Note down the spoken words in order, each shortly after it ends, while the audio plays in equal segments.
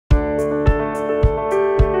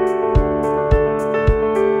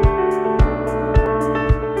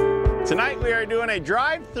a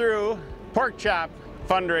drive-through pork chop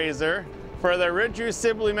fundraiser for the Ridgeview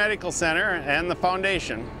Sibley Medical Center and the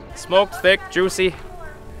foundation. Smoked, thick, juicy.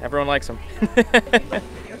 Everyone likes them.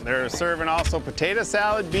 They're serving also potato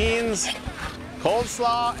salad, beans,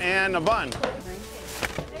 coleslaw, and a bun.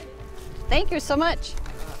 Thank you so much.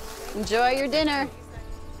 Enjoy your dinner.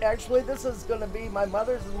 Actually, this is going to be my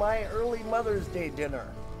mother's and my early Mother's Day dinner.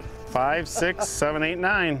 5, 6, 7, 8,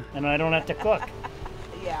 9. And I don't have to cook.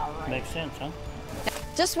 Yeah, right. Makes sense, huh?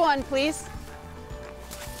 Just one, please.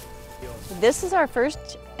 This is our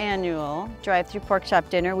first annual drive-through pork chop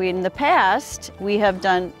dinner. In the past, we have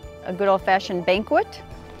done a good old-fashioned banquet,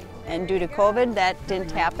 and due to COVID, that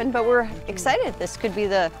didn't happen, but we're excited. This could be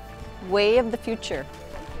the way of the future.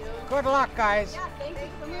 Good luck, guys.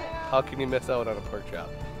 How can you miss out on a pork chop?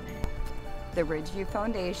 The Ridgeview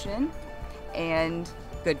Foundation and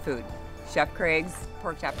good food. Chef Craig's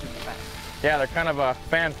pork chops are the best. Yeah, they're kind of a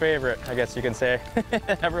fan favorite, I guess you can say.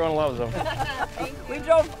 Everyone loves them. We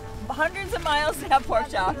drove hundreds of miles to have pork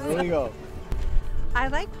chops. There you go. I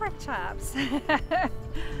like pork chops.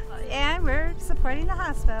 And we're supporting the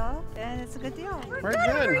hospital, and it's a good deal. We're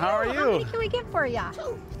good. How are How you? many can we get for ya?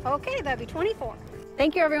 2. Okay, that'd be 24.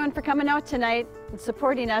 Thank you, everyone, for coming out tonight and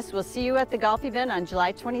supporting us. We'll see you at the golf event on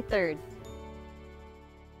July 23rd.